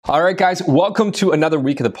All right, guys, welcome to another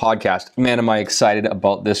week of the podcast. Man, am I excited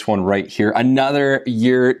about this one right here. Another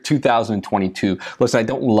year, 2022. Listen, I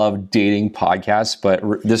don't love dating podcasts, but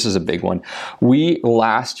this is a big one. We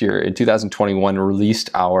last year in 2021 released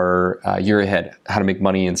our year ahead, how to make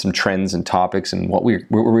money and some trends and topics and what we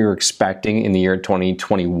were expecting in the year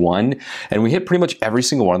 2021. And we hit pretty much every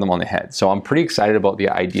single one of them on the head. So I'm pretty excited about the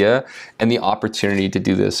idea and the opportunity to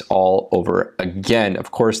do this all over again.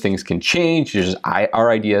 Of course, things can change. There's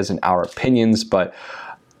our ideas and our opinions, but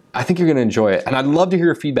I think you're going to enjoy it. And I'd love to hear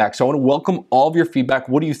your feedback. So I want to welcome all of your feedback.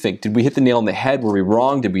 What do you think? Did we hit the nail on the head? Were we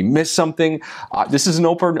wrong? Did we miss something? This is an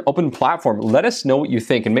open platform. Let us know what you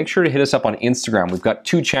think, and make sure to hit us up on Instagram. We've got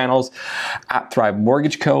two channels, at Thrive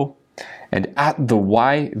Mortgage Co. and at the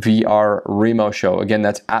YVR Remo Show. Again,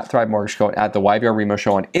 that's at Thrive Mortgage Co. and at the YVR Remo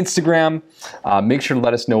Show on Instagram. Make sure to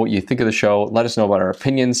let us know what you think of the show. Let us know about our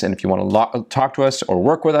opinions. And if you want to talk to us or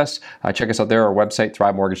work with us, check us out there, our website,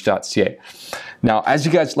 thrivemortgage.ca. Now, as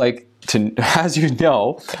you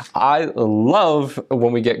know, I love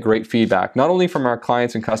when we get great feedback, not only from our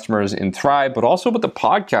clients and customers in Thrive, but also with the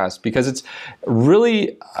podcast, because it's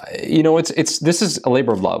really, this is a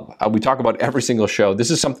labor of love. We talk about every single show. This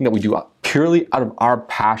is something that we do purely out of our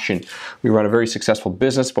passion. We run a very successful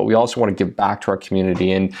business, but we also want to give back to our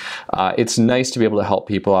community, and it's nice to be able to help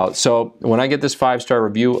people out. So when I get this 5-star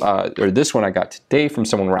review, or this one I got today from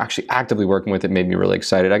someone we're actually actively working with, it made me really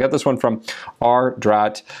excited. I got this one from R.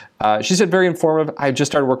 Drat. She said, very informative. I just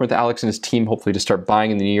started working with Alex and his team, hopefully to start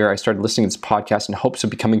buying in the new year. I started listening to this podcast in hopes of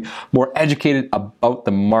becoming more educated about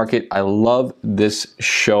the market. I love this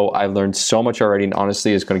show. I learned so much already, and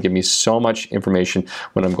honestly, it's going to give me so much information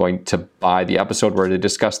when I'm going to buy. The episode where they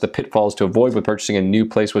discuss the pitfalls to avoid with purchasing a new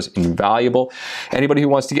place was invaluable. Anybody who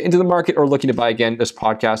wants to get into the market or looking to buy again, this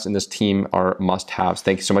podcast and this team are must-haves.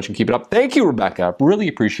 Thank you so much, and keep it up. Thank you, Rebecca. Really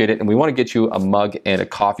appreciate it, and we want to get you a mug and a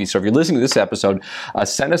coffee. So if you're listening to this episode,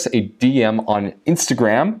 send us a DM on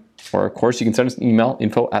Instagram, or of course you can send us an email,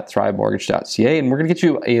 info@thrivemortgage.ca, and we're going to get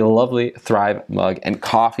you a lovely Thrive mug and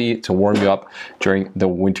coffee to warm you up during the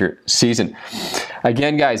winter season.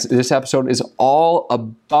 Again, guys, this episode is all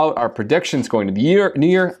about our predictions going to the new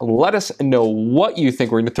year. Let us know what you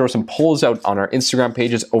think. We're going to throw some polls out on our Instagram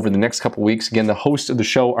pages over the next couple weeks. Again, the hosts of the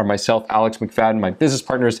show are myself, Alex McFadden, my business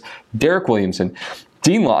partners, Derek Williamson,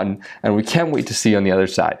 Dean Lawton, and we can't wait to see you on the other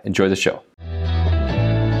side. Enjoy the show.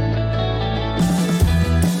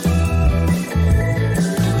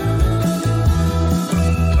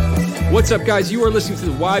 What's up, guys? You are listening to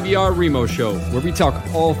the YVR Remo Show, where we talk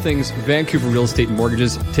all things Vancouver real estate and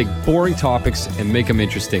mortgages, take boring topics and make them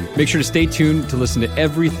interesting. Make sure to stay tuned to listen to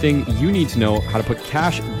everything you need to know how to put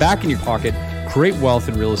cash back in your pocket, create wealth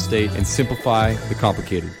in real estate, and simplify the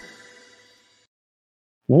complicated.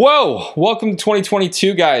 Whoa! Welcome to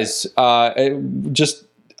 2022, guys. Just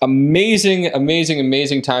amazing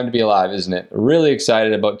time to be alive, isn't it? Really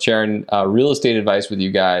excited about sharing real estate advice with you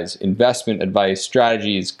guys, investment advice,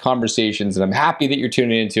 strategies, conversations, and I'm happy that you're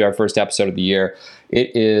tuning into our first episode of the year.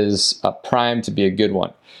 It is primed to be a good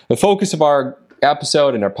one. The focus of our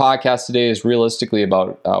episode and our podcast today is realistically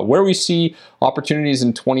about where we see opportunities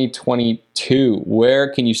in 2022.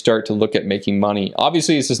 Where can you start to look at making money?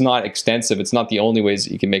 Obviously, this is not extensive. It's not the only ways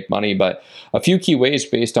that you can make money, but a few key ways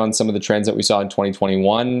based on some of the trends that we saw in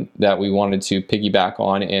 2021 that we wanted to piggyback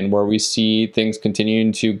on, and where we see things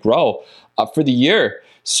continuing to grow for the year.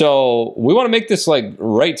 So we want to make this like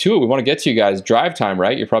right to it. We want to get to you guys drive time,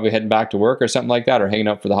 right? You're probably heading back to work or something like that, or hanging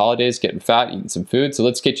out for the holidays, getting fat, eating some food. So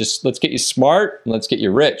let's get you smart and let's get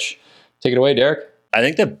you rich. Take it away, Derek. I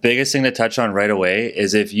think the biggest thing to touch on right away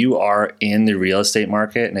is if you are in the real estate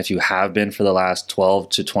market, and if you have been for the last 12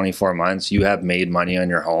 to 24 months, you have made money on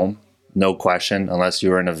your home. No question, unless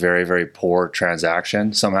you were in a very, very poor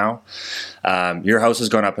transaction somehow. Your house has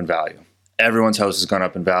gone up in value. Everyone's house has gone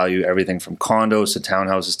up in value, everything from condos to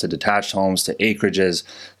townhouses to detached homes to acreages,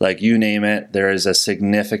 like you name it. There is a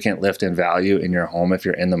significant lift in value in your home if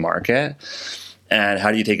you're in the market. And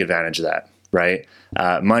how do you take advantage of that, right?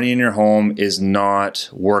 Money in your home is not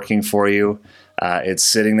working for you. It's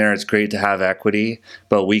sitting there. It's great to have equity,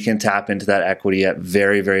 but we can tap into that equity at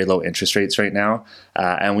very, very low interest rates right now.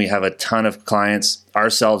 And we have a ton of clients,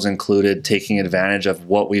 ourselves included, taking advantage of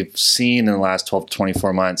what we've seen in the last 12 to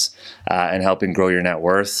 24 months and helping grow your net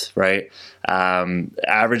worth, right?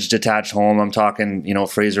 Average detached home, I'm talking,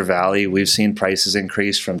 Fraser Valley, we've seen prices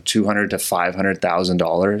increase from $200,000 to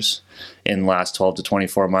 $500,000 in the last 12 to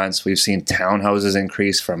 24 months. We've seen townhouses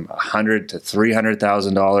increase from $100,000 to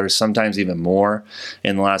 $300,000, sometimes even more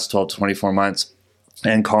in the last 12 to 24 months.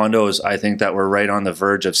 And condos, I think that we're right on the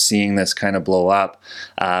verge of seeing this kind of blow up.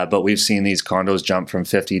 But we've seen these condos jump from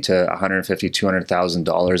 $50,000 to $150,000,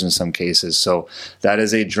 $200,000 in some cases. So that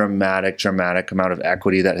is a dramatic amount of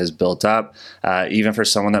equity that has built up, even for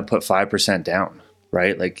someone that put 5% down.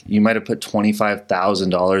 Right? Like you might have put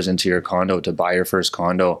 $25,000 into your condo to buy your first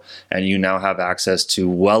condo, and you now have access to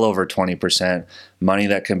well over 20% money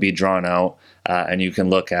that can be drawn out. And you can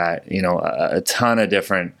look at, a ton of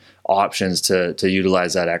different options to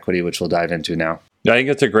utilize that equity, which we'll dive into now. I think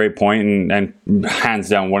that's a great point, and hands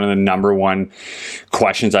down, one of the number one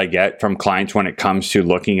questions I get from clients when it comes to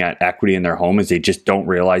looking at equity in their home is they just don't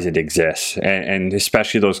realize it exists. And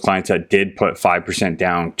especially those clients that did put 5%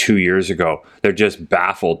 down 2 years ago, they're just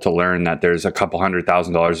baffled to learn that there's a couple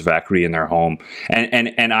 $100,000 of equity in their home.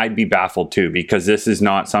 And I'd be baffled too, because this is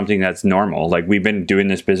not something that's normal. Like, we've been doing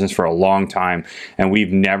this business for a long time, and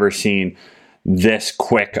we've never seen this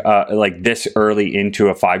quick, like this early into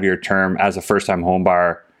a 5-year term as a first-time home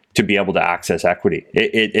buyer to be able to access equity.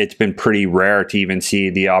 It's been pretty rare to even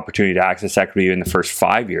see the opportunity to access equity in the first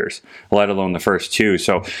 5 years, let alone the first 2.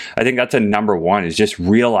 So I think that's a number one, is just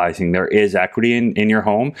realizing there is equity in your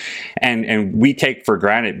home. And we take for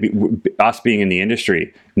granted, us being in the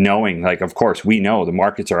industry, knowing, like, of course, we know the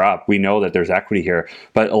markets are up. We know that there's equity here.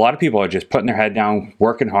 But a lot of people are just putting their head down,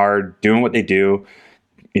 working hard, doing what they do,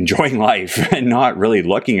 enjoying life, and not really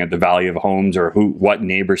looking at the value of homes or what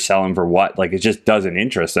neighbors sell them for what. Like, it just doesn't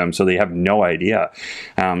interest them, so they have no idea.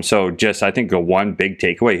 So just, I think the one big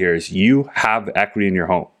takeaway here is you have equity in your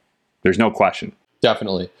home. There's no question.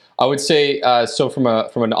 Definitely. I would say, so from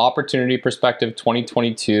an opportunity perspective,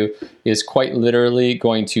 2022 is quite literally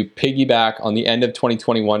going to piggyback on the end of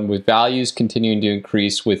 2021, with values continuing to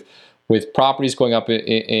increase, with properties going up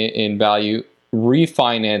in value,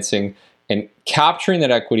 refinancing, and capturing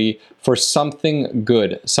that equity for something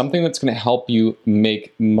good, something that's going to help you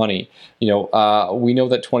make money. We know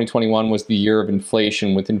that 2021 was the year of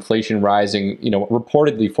inflation, with inflation rising,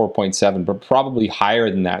 reportedly 4.7, but probably higher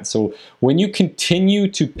than that. So when you continue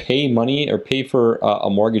to pay money or pay for a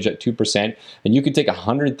mortgage at 2%, and you can take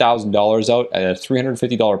 $100,000 out at a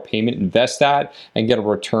 $350 payment, invest that, and get a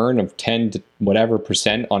return of 10 to whatever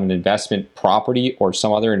percent on an investment property or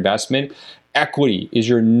some other investment, equity is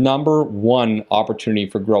your number one opportunity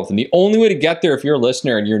for growth. And the only way to get there, if you're a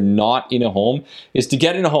listener and you're not in a home, is to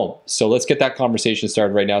get in a home. So let's get that conversation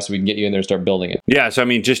started right now so we can get you in there and start building it. Yeah. So, I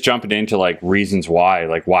mean, just jumping into like reasons why,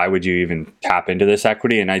 like, why would you even tap into this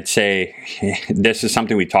equity? And I'd say this is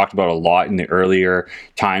something we talked about a lot in the earlier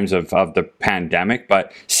times of the pandemic,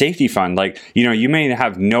 but safety fund, like, you may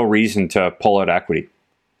have no reason to pull out equity.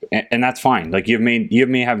 And that's fine. Like, you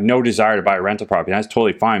may have no desire to buy a rental property. That's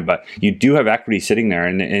totally fine. But you do have equity sitting there.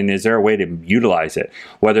 And is there a way to utilize it?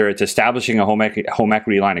 Whether it's establishing a home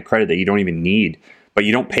equity line of credit that you don't even need, but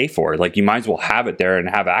you don't pay for it. Like, you might as well have it there and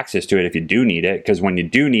have access to it if you do need it. Because when you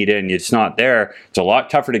do need it and it's not there, it's a lot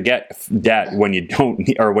tougher to get debt when you don't,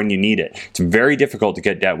 or when you need it. It's very difficult to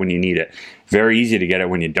get debt when you need it. Very easy to get it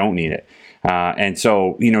when you don't need it. And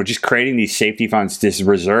so, just creating these safety funds, this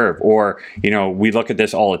reserve, or, we look at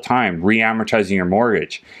this all the time, re-amortizing your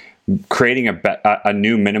mortgage, creating a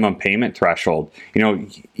new minimum payment threshold.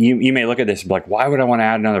 You may look at this and be like, why would I want to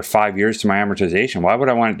add another 5 years to my amortization? Why would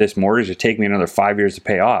I want this mortgage to take me another 5 years to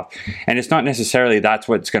pay off? And it's not necessarily that's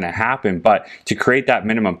what's going to happen, but to create that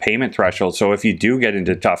minimum payment threshold. So if you do get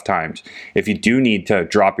into tough times, if you do need to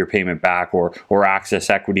drop your payment back or access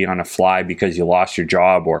equity on a fly because you lost your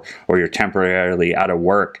job or you're temporarily out of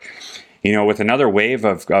work, with another wave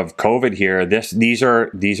of COVID here, these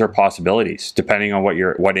are possibilities. Depending on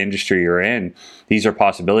what industry you're in, these are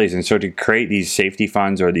possibilities. And so to create these safety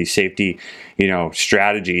funds or these safety,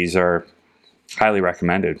 strategies are highly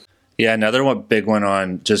recommended. Yeah, another big one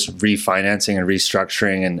on just refinancing and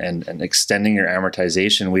restructuring and extending your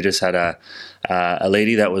amortization. We just had a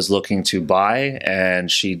lady that was looking to buy,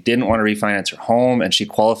 and she didn't want to refinance her home, and she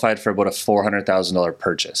qualified for about a $400,000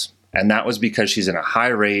 purchase. And that was because she's in a high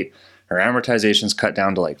rate. Her amortization's cut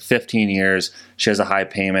down to like 15 years. She has a high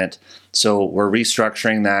payment. So we're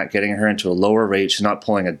restructuring that, getting her into a lower rate. She's not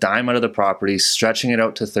pulling a dime out of the property, stretching it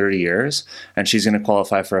out to 30 years. And she's going to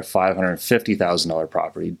qualify for a $550,000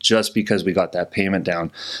 property just because we got that payment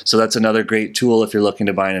down. So that's another great tool if you're looking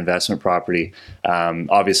to buy an investment property.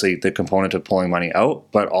 Obviously, the component of pulling money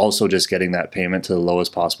out, but also just getting that payment to the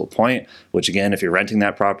lowest possible point, which again, if you're renting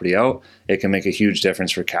that property out, it can make a huge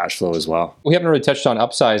difference for cash flow as well. We haven't really touched on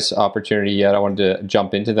upsize opportunity yet. I wanted to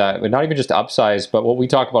jump into that, but not even just upsize, but what we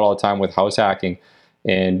talk about all the time with house hacking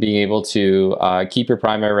and being able to keep your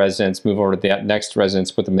primary residence, move over to the next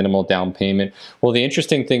residence with a minimal down payment. Well, the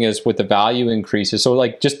interesting thing is with the value increases. So,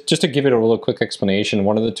 like just to give it a little quick explanation,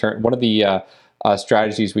 one of the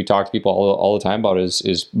strategies we talk to people all the time about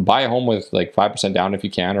is buy a home with like 5% down if you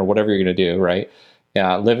can, or whatever you're going to do, right?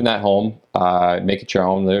 Live in that home, make it your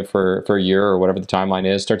own, live for a year or whatever the timeline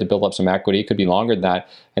is, start to build up some equity. It could be longer than that.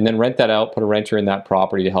 And then rent that out, put a renter in that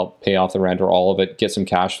property to help pay off the rent or all of it, get some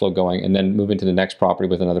cash flow going, and then move into the next property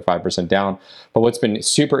with another 5% down. But what's been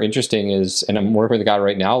super interesting is, and I'm working with a guy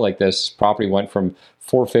right now like this property went from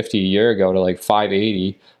 $450 a year ago to like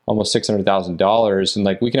 $580, almost $600,000. And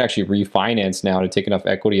like we can actually refinance now to take enough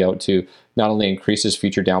equity out to not only increase his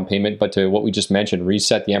future down payment, but to what we just mentioned,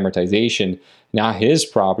 reset the amortization. Now his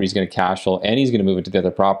property is going to cash flow and he's going to move it to the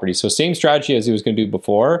other property. So same strategy as he was going to do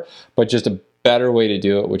before, but just a better way to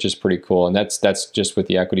do it, which is pretty cool. And that's just with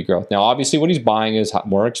the equity growth. Now, obviously what he's buying is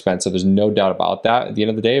more expensive. There's no doubt about that at the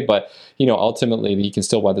end of the day, but ultimately he can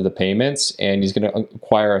still weather the payments and he's going to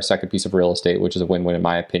acquire a second piece of real estate, which is a win-win in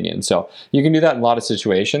my opinion. So you can do that in a lot of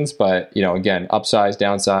situations, but again, upsize,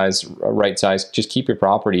 downsize, right size, just keep your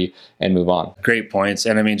property and move on. Great points.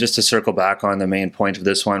 And I mean, just to circle back on the main point of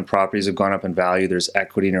this one, properties have gone up in value. There's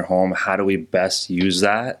equity in your home. How do we best use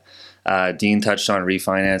that? Dean touched on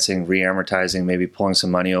refinancing, re-amortizing, maybe pulling some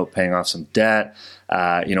money out, paying off some debt.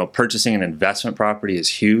 Purchasing an investment property is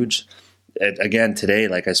huge. Again, today,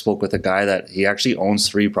 like I spoke with a guy that he actually owns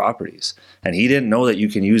 3 properties and he didn't know that you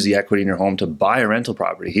can use the equity in your home to buy a rental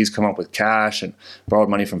property. He's come up with cash and borrowed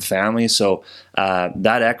money from family. So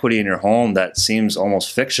that equity in your home that seems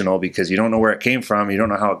almost fictional because you don't know where it came from, you don't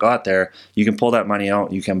know how it got there, you can pull that money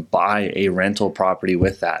out, you can buy a rental property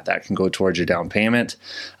with that. That can go towards your down payment.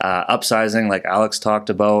 Upsizing, like Alex talked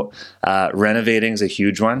about, renovating is a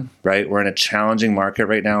huge one, right? We're in a challenging market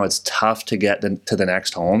right now. It's tough to get to the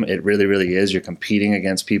next home. It really, really is. You're competing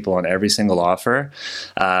against people on every single offer.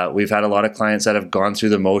 We've had a lot of clients that have gone through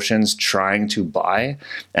the motions trying to buy,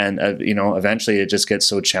 and eventually it just gets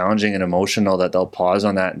so challenging and emotional that they'll pause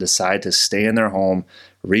on that and decide to stay in their home,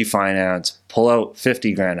 refinance, pull out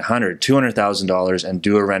 $50,000, $100,000, $200,000 and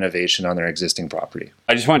do a renovation on their existing property.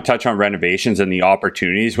 I just want to touch on renovations and the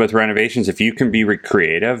opportunities with renovations. If you can be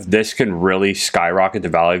creative, this can really skyrocket the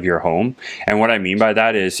value of your home. And what I mean by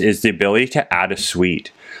that is the ability to add a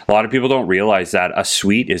suite. A lot of people don't realize that a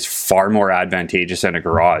suite is far more advantageous than a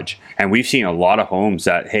garage. And we've seen a lot of homes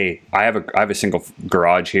that, hey, I have a single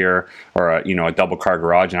garage here or a double car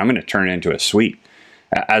garage, and I'm going to turn it into a suite,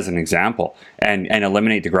 as an example, and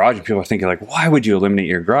eliminate the garage. And people are thinking like, why would you eliminate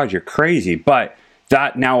your garage? You're crazy. But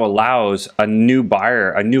that now allows a new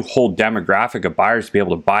buyer, a new whole demographic of buyers to be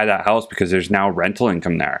able to buy that house because there's now rental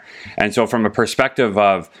income there. And so from a perspective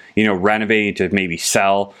of, renovating to maybe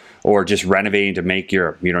sell or just renovating to make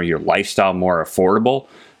your lifestyle more affordable,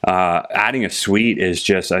 adding a suite is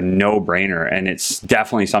just a no-brainer. And it's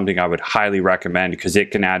definitely something I would highly recommend because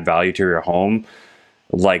it can add value to your home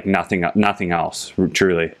like nothing else,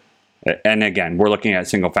 truly. And again, we're looking at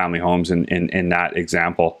single family homes in that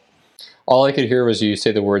example. All I could hear was you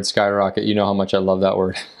say the word skyrocket. You know how much I love that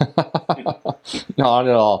word. Not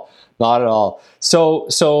at all. Not at all.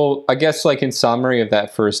 So I guess like in summary of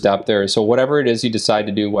that first step there, so whatever it is you decide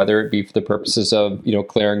to do, whether it be for the purposes of,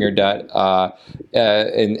 clearing your debt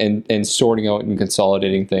and sorting out and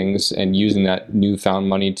consolidating things and using that newfound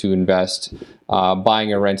money to invest,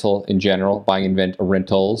 buying a rental in general, buying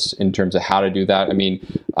rentals in terms of how to do that. I mean,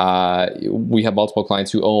 we have multiple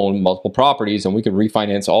clients who own multiple properties and we could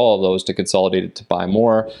refinance all of those to consolidate it to buy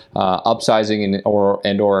more, upsizing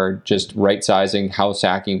or just right sizing, house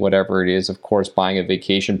hacking, whatever it is. Of course, buying a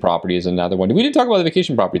vacation property is another one. We didn't talk about the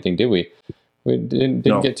vacation property thing, did we? We didn't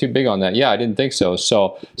get too big on that. Yeah, I didn't think so.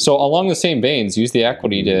 So along the same veins, use the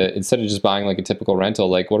equity to, instead of just buying like a typical rental,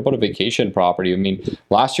 like what about a vacation property? I mean,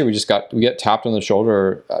 last year we get tapped on the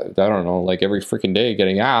shoulder, I don't know, like every freaking day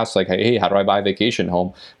getting asked like, hey, how do I buy a vacation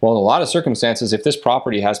home? Well, in a lot of circumstances, if this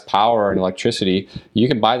property has power and electricity, you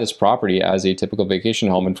can buy this property as a typical vacation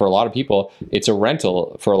home. And for a lot of people, it's a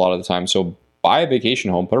rental for a lot of the time. So buy a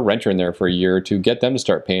vacation home, put a renter in there for a year or two, get them to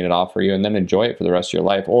start paying it off for you, and then enjoy it for the rest of your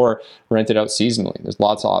life, or rent it out seasonally. There's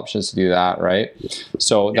lots of options to do that, right?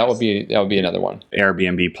 So yes. that would be another one.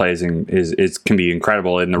 Airbnb can be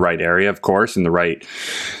incredible in the right area, of course, in the right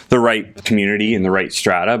community, in the right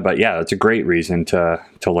strata. But yeah, that's a great reason to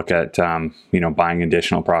look at buying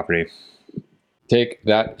additional property. take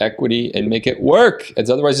that equity and make it work. It's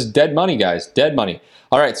otherwise it's dead money, guys. Dead money.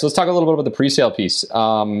 All right, so let's talk a little bit about the pre-sale piece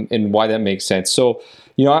and why that makes sense. So,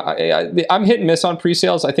 I'm hit and miss on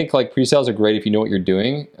pre-sales. I think like pre-sales are great if you know what you're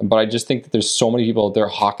doing, but I just think that there's so many people out there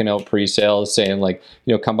hawking out pre-sales, saying like,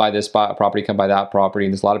 come buy this property, come buy that property.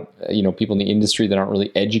 And there's a lot of people in the industry that aren't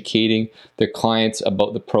really educating their clients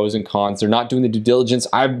about the pros and cons. They're not doing the due diligence.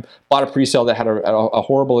 I've bought a pre-sale that had a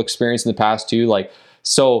horrible experience in the past too.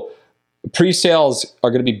 So pre-sales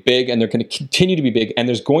are going to be big, and they're going to continue to be big, and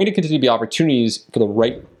there's going to continue to be opportunities for the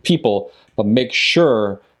right people, but make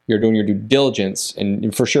sure you're doing your due diligence,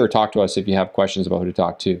 and for sure talk to us if you have questions about who to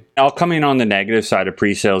talk to. I'll come in on the negative side of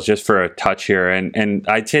pre-sales just for a touch here, and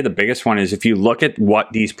I'd say the biggest one is if you look at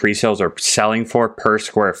what these pre-sales are selling for per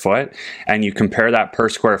square foot, and you compare that per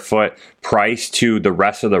square foot price to the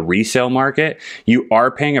rest of the resale market, you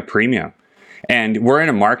are paying a premium. And we're in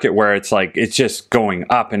a market where it's like it's just going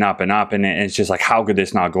up and up and up, and it's just like, how could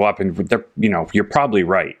this not go up? And you're probably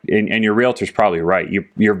right, and your realtor's probably right.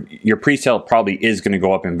 Your pre-sale probably is going to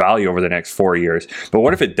go up in value over the next 4 years. But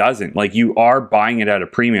what if it doesn't? Like, you are buying it at a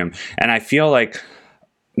premium, and I feel like,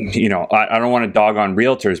 I don't want to dog on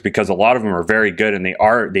realtors because a lot of them are very good, and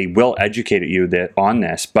they will educate you on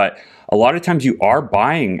this, but a lot of times you are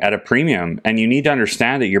buying at a premium, and you need to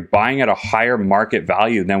understand that you're buying at a higher market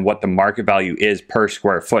value than what the market value is per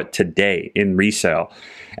square foot today in resale.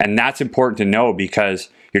 And that's important to know because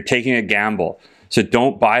you're taking a gamble. So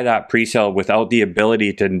don't buy that pre-sale without the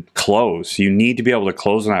ability to close. You need to be able to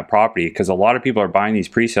close on that property, because a lot of people are buying these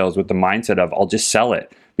pre-sales with the mindset of, I'll just sell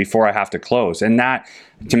it before I have to close. And that,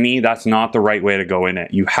 to me, that's not the right way to go in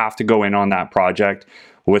it. You have to go in on that project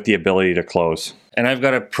with the ability to close. And I've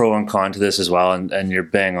got a pro and con to this as well, and you're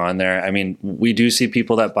bang on there. I mean, we do see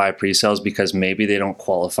people that buy pre-sales because maybe they don't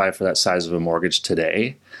qualify for that size of a mortgage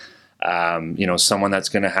today. Someone that's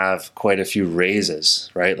going to have quite a few raises,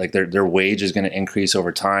 right? Like their wage is going to increase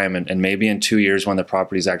over time, and maybe in 2 years when the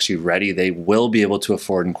property is actually ready, they will be able to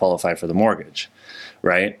afford and qualify for the mortgage,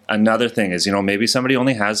 right? Another thing is, maybe somebody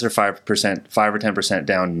only has their 5 or 10%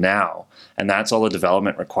 down now, and that's all the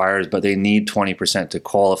development requires, but they need 20% to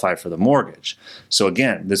qualify for the mortgage. So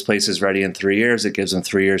again, this place is ready in 3 years. It gives them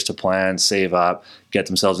 3 years to plan, save up, get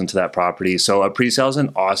themselves into that property. So a pre-sale is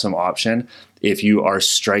an awesome option if you are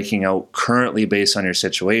striking out currently based on your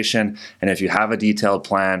situation, and if you have a detailed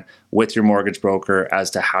plan with your mortgage broker as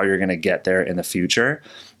to how you're going to get there in the future.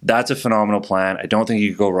 That's a phenomenal plan. I don't think you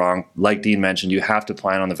could go wrong. Like Dean mentioned, you have to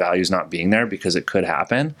plan on the values not being there because it could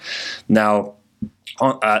happen. Now,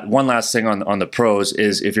 one last thing on the pros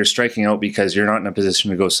is if you're striking out because you're not in a position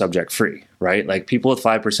to go subject free, right? Like people with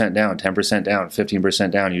 5% down, 10% down, 15%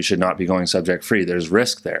 down, you should not be going subject free. There's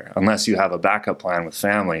risk there unless you have a backup plan with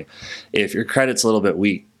family. If your credit's a little bit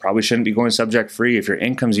weak, probably shouldn't be going subject free. If your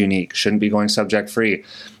income's unique, shouldn't be going subject free.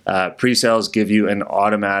 Pre-sales give you an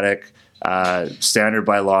automatic standard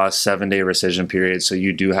by law 7-day rescission period, so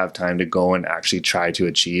you do have time to go and actually try to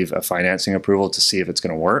achieve a financing approval to see if it's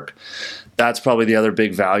going to work. That's probably the other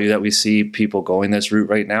big value that we see people going this route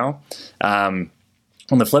right now. On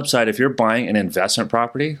the flip side, if you're buying an investment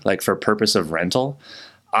property, like for purpose of rental,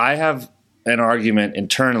 I have an argument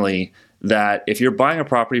internally that if you're buying a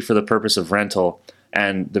property for the purpose of rental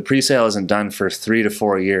and the pre-sale isn't done for 3 to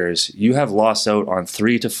 4 years, you have lost out on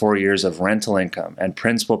 3 to 4 years of rental income and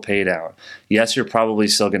principal pay down. Yes, you're probably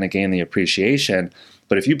still going to gain the appreciation,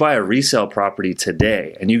 but if you buy a resale property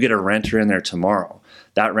today and you get a renter in there tomorrow,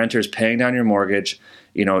 that renter is paying down your mortgage,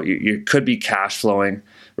 you could be cash flowing,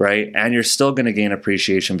 right? And you're still going to gain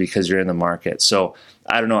appreciation because you're in the market. So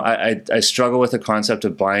I don't know. I struggle with the concept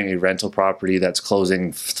of buying a rental property that's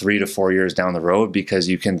closing 3 to 4 years down the road, because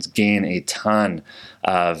you can gain a ton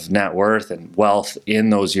of net worth and wealth in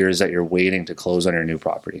those years that you're waiting to close on your new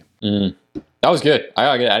property. That was good. I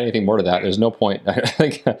don't get anything more to that. There's no point. I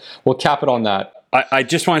think we'll cap it on that. I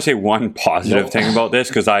just want to say one positive thing about this,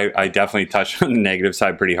 because I definitely touched on the negative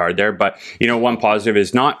side pretty hard there. But, one positive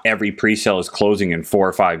is not every pre-sale is closing in 4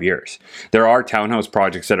 or 5 years. There are townhouse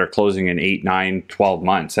projects that are closing in 8, 9, 12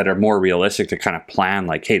 months that are more realistic to kind of plan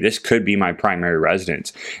like, hey, this could be my primary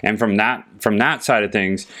residence. And from that side of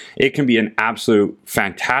things, it can be an absolute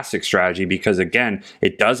fantastic strategy, because again,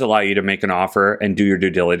 it does allow you to make an offer and do your due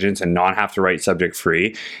diligence and not have to write subject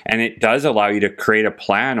free. And it does allow you to create a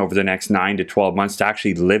plan over the next 9 to 12 months to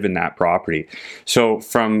actually live in that property. So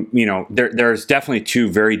there's definitely two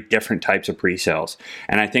very different types of pre-sales.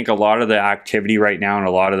 And I think a lot of the activity right now and a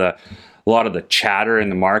lot of the chatter in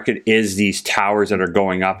the market is these towers that are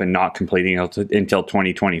going up and not completing until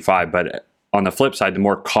 2025. But on the flip side, the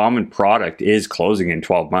more common product is closing in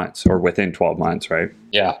 12 months or within 12 months, right?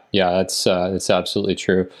 Yeah, that's absolutely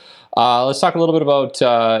true. Let's talk a little bit about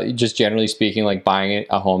just generally speaking, like buying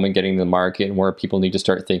a home and getting to the market, and where people need to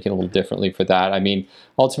start thinking a little differently for that. I mean,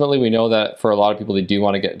 ultimately, we know that for a lot of people, they do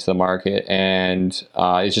want to get into the market, and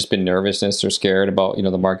it's just been nervousness or scared about,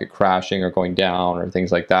 the market crashing or going down or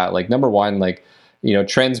things like that. Like, number one, like,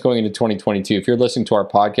 trends going into 2022. If you're listening to our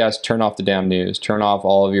podcast, turn off the damn news, turn off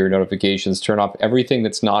all of your notifications, turn off everything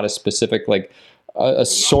that's not a specific, like a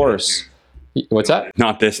source. What's that?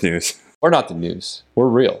 Not this news. Or not the news. We're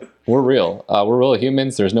real. We're real. We're real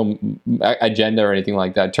humans. There's no agenda or anything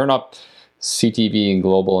like that. Turn off CTV and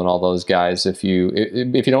Global and all those guys if you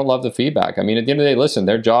don't love the feedback. I mean, at the end of the day, listen,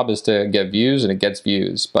 their job is to get views, and it gets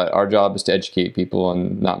views. But our job is to educate people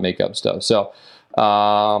and not make up stuff. So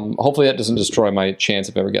hopefully that doesn't destroy my chance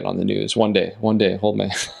of ever getting on the news. One day, hold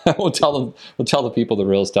me. we'll tell the people the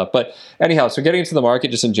real stuff. But anyhow, so getting into the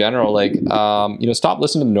market just in general, like, stop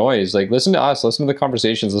listening to the noise, like listen to us, listen to the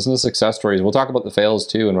conversations, listen to success stories. We'll talk about the fails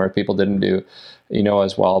too, and where people didn't do,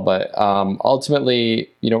 as well. But ultimately,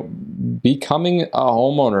 becoming a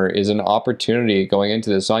homeowner is an opportunity going into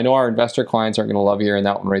this. So I know our investor clients aren't going to love hearing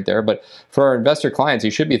that one right there, but for our investor clients,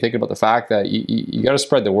 you should be thinking about the fact that you got to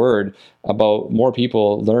spread the word about more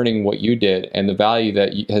people learning what you did and the value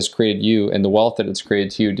that has created you and the wealth that it's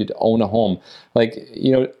created to you to own a home. Like,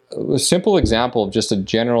 a simple example of just a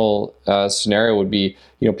general scenario would be,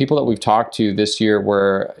 people that we've talked to this year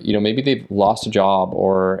where, maybe they've lost a job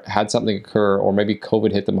or had something occur, or maybe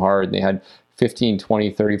COVID hit them hard and they had 15,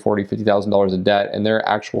 20, 30, 40, $50,000 of debt, and their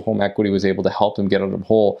actual home equity was able to help them get out of the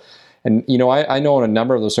hole. And, I know in a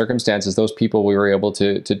number of those circumstances, those people, we were able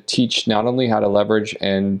to teach not only how to leverage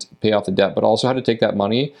and pay off the debt, but also how to take that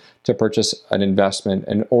money to purchase an investment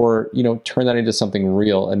or turn that into something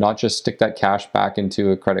real and not just stick that cash back into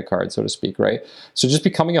a credit card, so to speak, right? So just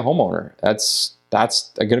becoming a homeowner, that's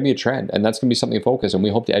going to be a trend, and that's going to be something to focus, and we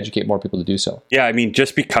hope to educate more people to do so. Yeah, I mean,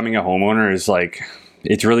 just becoming a homeowner is like,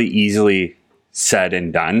 it's really easily said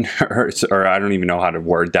and done, or I don't even know how to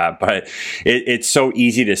word that, but it's so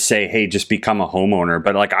easy to say, hey, just become a homeowner.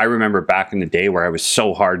 But like, I remember back in the day where I was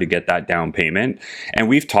so hard to get that down payment. And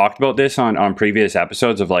we've talked about this on previous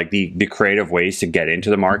episodes of like the creative ways to get into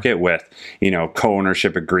the market with,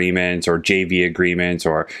 co-ownership agreements or JV agreements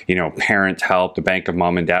or, parent help, the bank of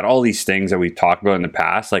mom and dad, all these things that we've talked about in the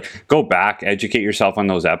past. Like, go back, educate yourself on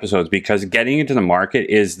those episodes, because getting into the market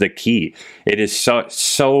is the key. It is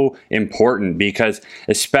so important, because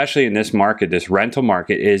especially in this market, this rental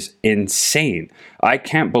market is insane. I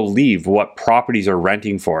can't believe what properties are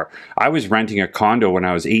renting for. I was renting a condo when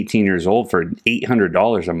I was 18 years old for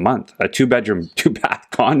 $800 a month, a 2-bedroom, 2-bath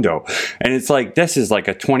condo. And it's like, this is like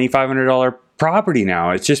a $2,500 property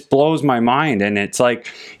now. It just blows my mind. And it's like,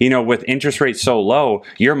 with interest rates so low,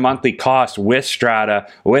 your monthly cost with strata,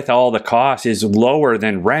 with all the costs, is lower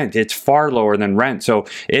than rent. It's far lower than rent. So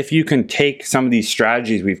if you can take some of these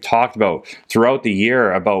strategies we've talked about throughout the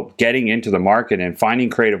year about getting into the market and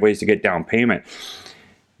finding creative ways to get down payment,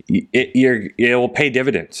 it will pay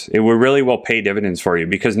dividends. It will pay dividends for you,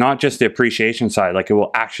 because not just the appreciation side, like, it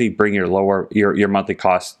will actually bring your monthly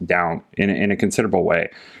costs down in a considerable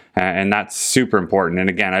way. And that's super important. And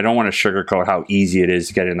again, I don't want to sugarcoat how easy it is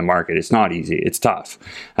to get in the market. It's not easy. It's tough.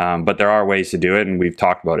 But there are ways to do it, and we've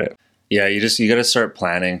talked about it. Yeah, you got to start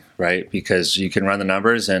planning, right? Because you can run the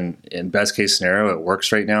numbers, and in best case scenario, it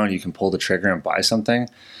works right now and you can pull the trigger and buy something.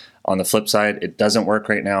 On the flip side, it doesn't work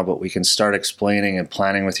right now, but we can start explaining and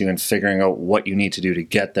planning with you and figuring out what you need to do to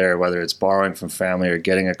get there, whether it's borrowing from family or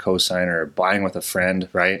getting a cosigner or buying with a friend,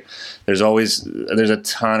 right? There's a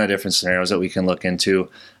ton of different scenarios that we can look into.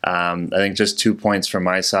 I think just 2 points from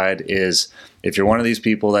my side is, if you're one of these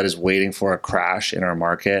people that is waiting for a crash in our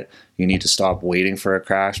market, you need to stop waiting for a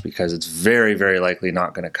crash, because it's very, very likely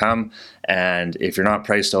not going to come. And if you're not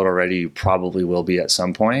priced out already, you probably will be at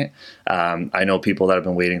some point. I know people that have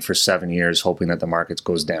been waiting for 7 years hoping that the market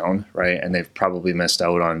goes down, right? And they've probably missed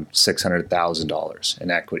out on $600,000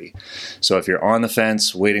 in equity. So if you're on the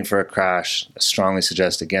fence waiting for a crash, I strongly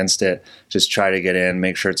suggest against it. Just try to get in,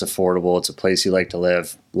 make sure it's affordable. It's a place you like to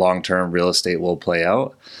live. Long-term real estate will play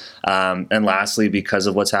out. And lastly, because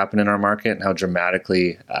of what's happened in our market and how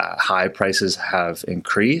dramatically high prices have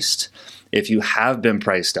increased, if you have been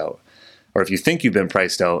priced out, or if you think you've been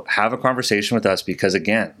priced out, have a conversation with us, because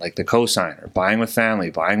again, like the cosigner, buying with family,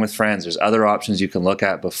 buying with friends, there's other options you can look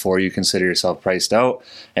at before you consider yourself priced out.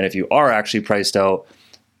 And if you are actually priced out,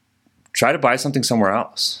 try to buy something somewhere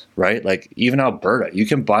else, right? Like even Alberta, you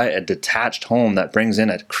can buy a detached home that brings in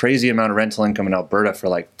a crazy amount of rental income in Alberta for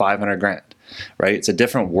like $500,000, right? It's a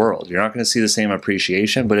different world. You're not going to see the same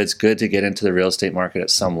appreciation, but it's good to get into the real estate market at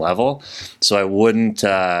some level. So I wouldn't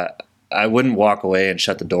I wouldn't walk away and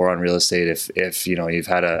shut the door on real estate if you've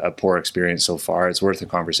had a poor experience so far. It's worth a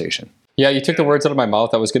conversation. Yeah, you took the words out of my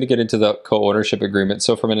mouth. I was going to get into the co-ownership agreement.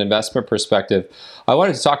 So from an investment perspective, I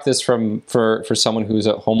wanted to talk this for someone who's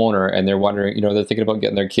a homeowner and they're wondering, they're thinking about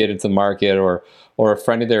getting their kid into the market or a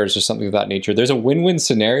friend of theirs or something of that nature. There's a win-win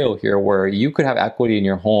scenario here where you could have equity in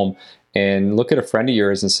your home and look at a friend of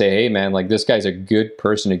yours and say, hey man, like this guy's a good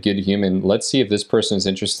person, a good human. Let's see if this person is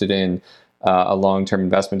interested in a long-term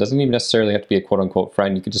investment. Doesn't even necessarily have to be a quote-unquote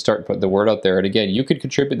friend. You could just start putting the word out there. And again, you could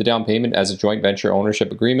contribute the down payment as a joint venture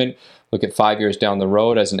ownership agreement. Look at 5 years down the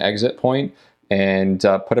road as an exit point and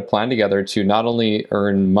put a plan together to not only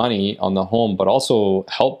earn money on the home, but also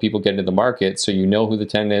help people get into the market. So you know who the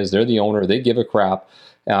tenant is, they're the owner, they give a crap,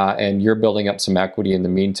 and you're building up some equity in the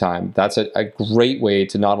meantime. That's a great way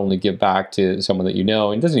to not only give back to someone that you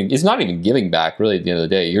know, and it's not even giving back really at the end of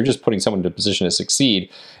the day. You're just putting someone in a position to succeed,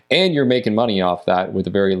 and you're making money off that with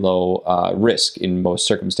a very low risk in most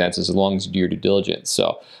circumstances, as long as you do your due diligence.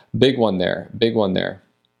 So big one there.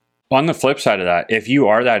 On the flip side of that, if you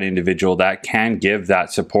are that individual that can give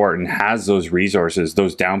that support and has those resources,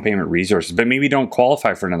 those down payment resources, but maybe don't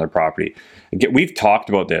qualify for another property. We've talked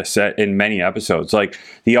about this in many episodes, like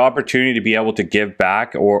the opportunity to be able to give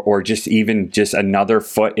back or just another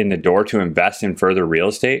foot in the door to invest in further real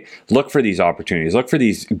estate. Look for these opportunities. Look for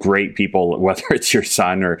these great people, whether it's your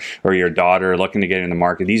son or your daughter looking to get in the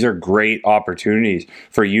market. These are great opportunities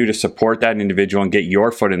for you to support that individual and get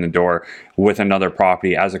your foot in the door with another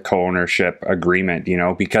property as a co-ownership agreement,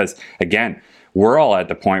 because again, we're all at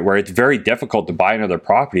the point where it's very difficult to buy another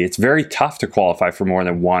property. It's very tough to qualify for more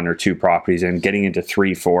than 1 or 2 properties and getting into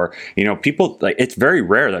 3, 4. People, like, it's very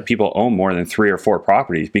rare that people own more than 3 or 4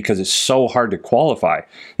 properties because it's so hard to qualify.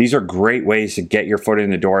 These are great ways to get your foot in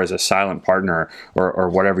the door as a silent partner or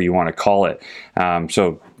whatever you want to call it. That's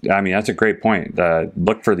a great point.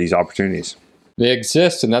 Look for these opportunities. They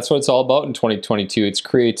exist, and that's what it's all about in 2022. It's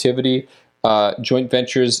creativity. Joint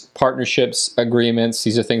ventures, partnerships, agreements.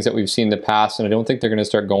 These are things that we've seen in the past, and I don't think they're going to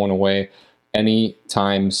start going away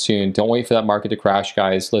anytime soon. Don't wait for that market to crash,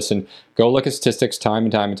 guys. Listen, go look at statistics time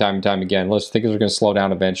and time again. Listen, things are going to slow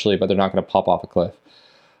down eventually, but they're not going to pop off a cliff.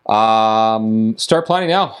 Start planning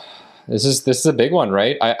now. This is a big one,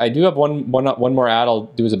 right? I do have one more ad I'll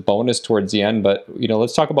do as a bonus towards the end, but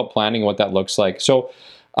let's talk about planning and what that looks like. So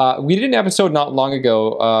we did an episode not long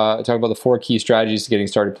ago talking about the 4 key strategies to getting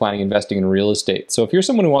started planning investing in real estate. So if you're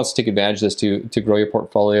someone who wants to take advantage of this to grow your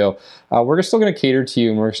portfolio, we're still going to cater to you,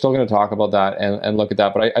 and we're still going to talk about that and look at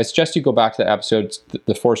that. But I suggest you go back to the episode,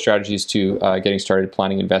 the 4 strategies to getting started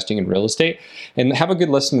planning investing in real estate, and have a good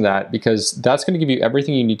listen to that, because that's going to give you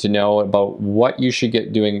everything you need to know about what you should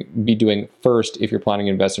be doing first if you're planning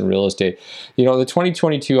to invest in real estate. The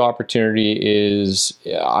 2022 opportunity is,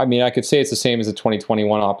 I could say it's the same as the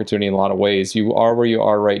 2021 opportunity in a lot of ways. You are where you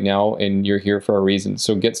are right now, and you're here for a reason.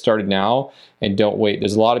 So get started now and don't wait.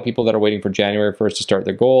 There's a lot of people that are waiting for January 1st to start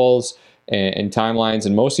their goals and timelines,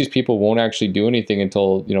 and most of these people won't actually do anything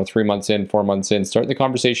until 3 months in, 4 months in. Start the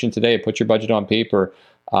conversation today. Put your budget on paper.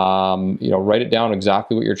 Write it down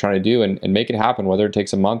exactly what you're trying to do and make it happen, whether it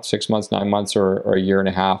takes a month, 6 months, 9 months, or a year and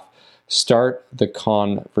a half. Start the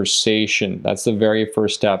conversation. That's the very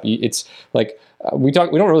first step. It's like we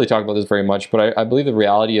don't really talk about this very much, but I believe the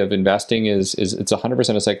reality of investing is it's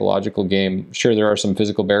 100% a psychological game. Sure, there are some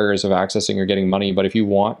physical barriers of accessing or getting money, but if you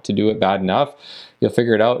want to do it bad enough, you'll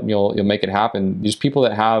figure it out and you'll make it happen. These people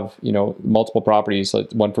that have multiple properties,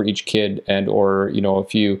 like one for each kid and or a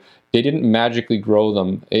few, they didn't magically grow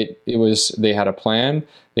them. It was they had a plan,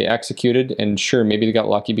 they executed, and sure, maybe they got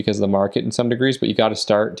lucky because of the market in some degrees, but you got to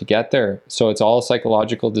start to get there. So it's all a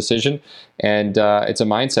psychological decision, and it's a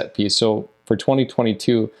mindset piece. So for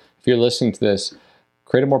 2022, if you're listening to this,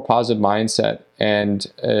 create a more positive mindset, and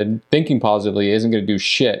thinking positively isn't going to do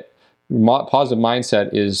shit. Positive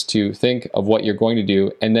mindset is to think of what you're going to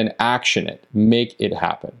do and then action it, make it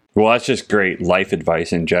happen. Well, that's just great life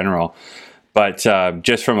advice in general. But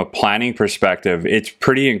just from a planning perspective, it's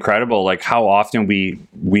pretty incredible, like how often we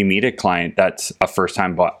meet a client that's a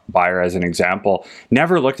first-time buyer, as an example,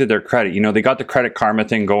 never looked at their credit. They got the Credit Karma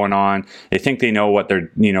thing going on. They think they know what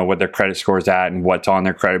their credit score is at and what's on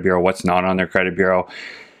their credit bureau, what's not on their credit bureau.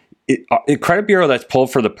 A credit bureau that's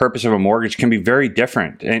pulled for the purpose of a mortgage can be very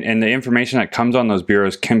different, and the information that comes on those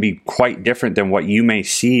bureaus can be quite different than what you may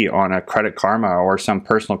see on a Credit Karma or some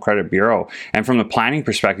personal credit bureau. And from the planning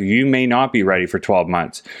perspective, you may not be ready for 12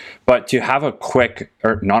 months, but to have a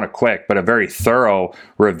very thorough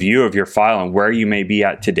review of your file and where you may be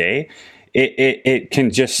at today, it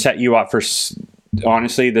can just set you up for.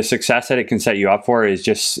 Honestly, the success that it can set you up for is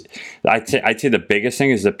just, I'd say the biggest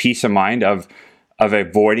thing is the peace of mind of of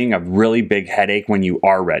avoiding a really big headache when you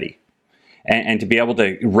are ready. And to be able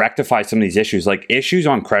to rectify some of these issues, like issues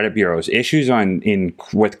on credit bureaus, issues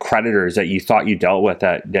with creditors that you thought you dealt with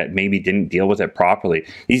that maybe didn't deal with it properly.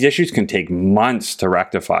 These issues can take months to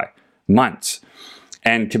rectify, months.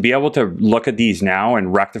 And to be able to look at these now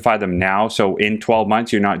and rectify them now, so in 12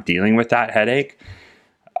 months you're not dealing with that headache.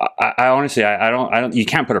 I honestly, I don't. You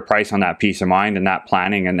can't put a price on that peace of mind and that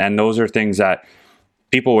planning, and those are things that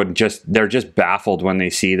people they're just baffled when they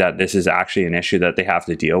see that this is actually an issue that they have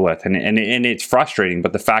to deal with. And it's frustrating,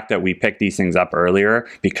 but the fact that we picked these things up earlier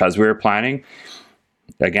because we were planning,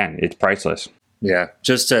 again, it's priceless. Yeah.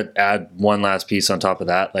 Just to add one last piece on top of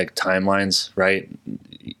that, like timelines, right?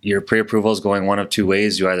 Your pre-approval is going one of two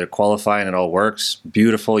ways. You either qualify and it all works,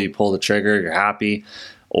 beautiful, you pull the trigger, you're happy,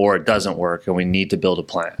 or it doesn't work and we need to build a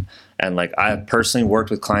plan. And like I have personally worked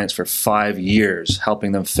with clients for 5 years,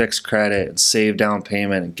 helping them fix credit and save down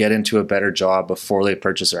payment and get into a better job before they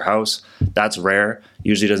purchase their house. That's rare.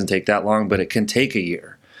 Usually doesn't take that long, but it can take a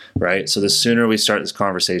year, right? So the sooner we start this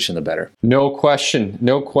conversation, the better. No question.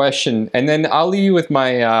 And then I'll leave you with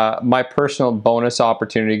my my personal bonus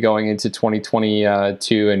opportunity going into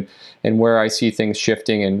 2022 and where I see things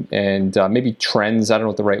shifting and maybe trends. I don't know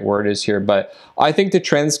what the right word is here, but I think the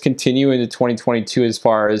trends continue into 2022 as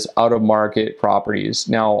far as out of market properties.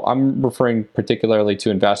 Now, I'm referring particularly to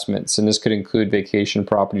investments, and this could include vacation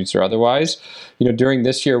properties or otherwise. You know, during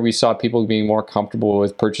this year, we saw people being more comfortable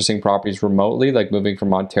with purchasing properties remotely, like moving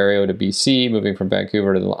from Ontario to BC, moving from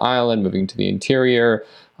Vancouver to the island, moving to the interior,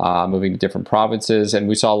 moving to different provinces, and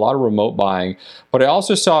we saw a lot of remote buying. But I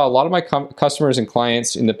also saw a lot of my customers and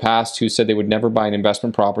clients in the past who said they would never buy an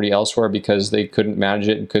investment property elsewhere because they couldn't manage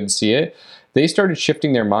it and couldn't see it. They started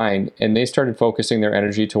shifting their mind and they started focusing their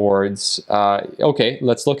energy towards, okay,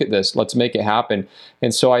 let's look at this, let's make it happen.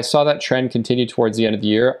 And so I saw that trend continue towards the end of the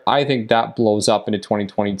year. I think that blows up into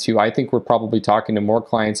 2022. I think we're probably talking to more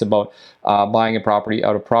clients about buying a property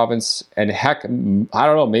out of province and heck, I don't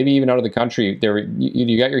know, maybe even out of the country.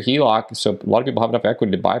 You got your HELOC, so a lot of people have enough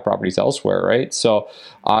equity to buy properties elsewhere, right? So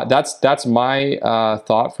that's my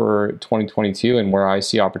thought for 2022 and where I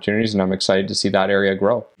see opportunities, and I'm excited to see that area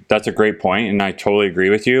grow. That's a great point, and I totally agree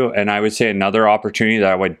with you. And I would say another opportunity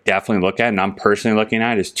that I would definitely look at, and I'm personally looking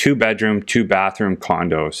at, is 2-bedroom, 2-bathroom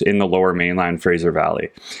condos in the Lower Mainland, Fraser Valley.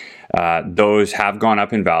 Those have gone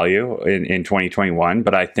up in value in 2021,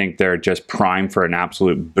 but I think they're just primed for an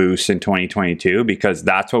absolute boost in 2022 because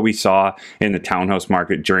that's what we saw in the townhouse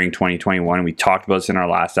market during 2021. We talked about this in our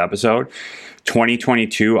last episode.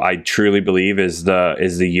 2022, I truly believe, is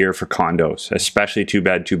the year for condos, especially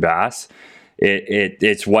 2-bed, 2-baths.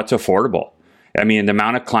 It's what's affordable. I mean, the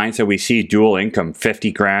amount of clients that we see dual income,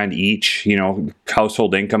 50 grand each, you know,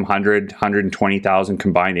 household income, 120,000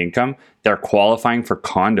 combined income, they're qualifying for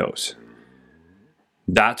condos.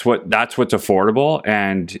 That's what's affordable.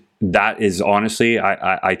 And that is honestly,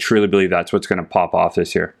 I truly believe that's what's going to pop off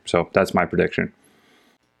this year. So that's my prediction.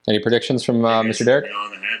 Any predictions from Mr. Derek?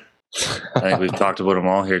 I think we've talked about them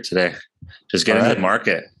all here today. Just get into the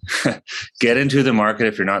market. Get into the market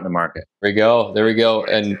if you're not in the market. There we go.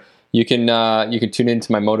 And you can tune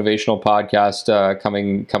into my motivational podcast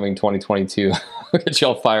coming 2022. Get you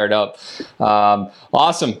all fired up.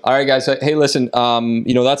 Awesome. All right, guys. Hey, listen.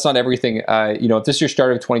 That's not everything. If this is your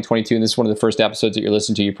start of 2022 and this is one of the first episodes that you're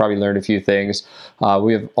listening to, you probably learned a few things.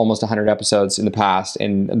 We have almost 100 episodes in the past,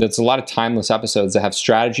 and that's a lot of timeless episodes that have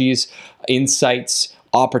strategies, insights,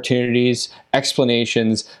 opportunities,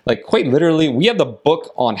 explanations. Like quite literally, we have the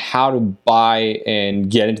book on how to buy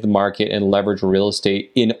and get into the market and leverage real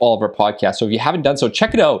estate in all of our podcasts. So if you haven't done so,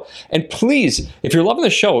 check it out. And please, if you're loving the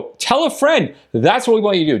show, tell a friend. That's what we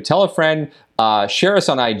want you to do. Tell a friend. Share us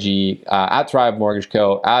on IG, at Thrive Mortgage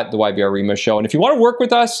Co., at the YVR REMA Show. And if you want to work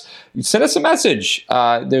with us, send us a message.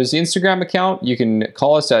 There's the Instagram account. You can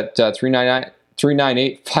call us at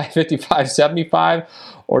 398-555-75,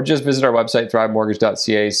 or just visit our website,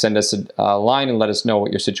 thrivemortgage.ca. Send us a line and let us know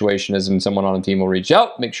what your situation is, and someone on the team will reach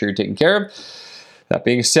out. Make sure you're taken care of. That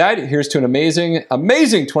being said, here's to an amazing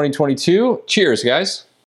 2022. Cheers, guys.